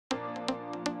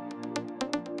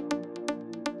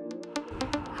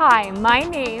Hi, my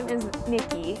name is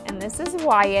Nikki and this is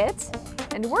Wyatt,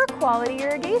 and we're Quality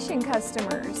Irrigation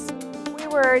customers. We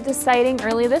were deciding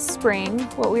early this spring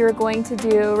what we were going to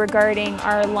do regarding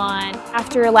our lawn.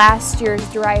 After last year's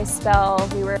dry spell,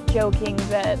 we were joking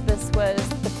that this was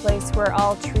the place where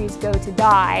all trees go to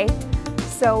die.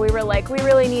 So we were like, we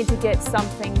really need to get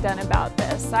something done about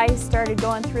this. I started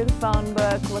going through the phone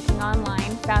book, looking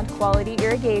online, found Quality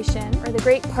Irrigation. The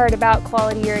great part about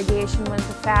Quality Irrigation was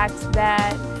the fact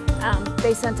that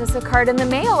they sent us a card in the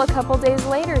mail a couple days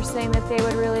later saying that they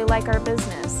would really like our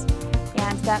business,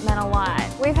 and that meant a lot.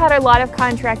 We've had a lot of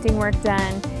contracting work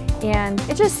done, and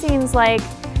it just seems like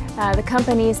the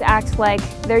companies act like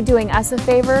they're doing us a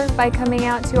favor by coming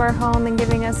out to our home and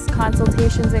giving us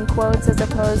consultations and quotes as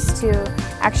opposed to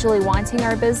actually wanting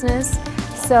our business.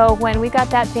 So when we got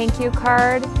that thank you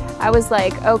card, I was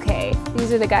like, okay,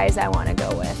 these are the guys I want to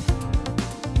go with.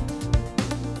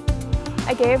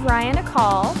 I gave Ryan a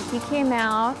call. He came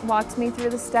out, walked me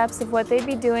through the steps of what they'd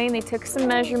be doing. They took some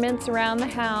measurements around the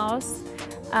house,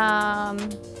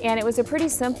 and it was a pretty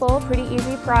simple, pretty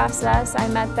easy process. I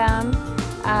met them,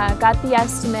 got the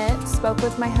estimate, spoke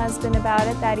with my husband about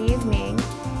it that evening,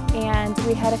 and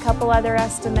we had a couple other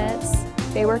estimates.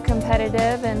 They were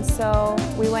competitive, and so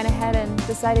we went ahead and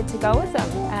decided to go with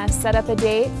them. Set up a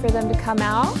date for them to come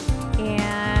out,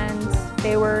 and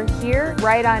they were here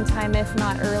right on time, if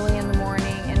not early in the morning,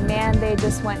 and man, they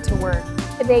just went to work.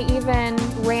 They even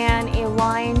ran a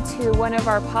line to one of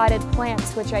our potted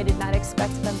plants, which I did not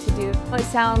expect them to do. It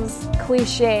sounds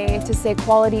cliche to say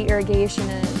quality irrigation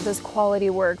does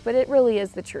quality work, but it really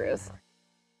is the truth.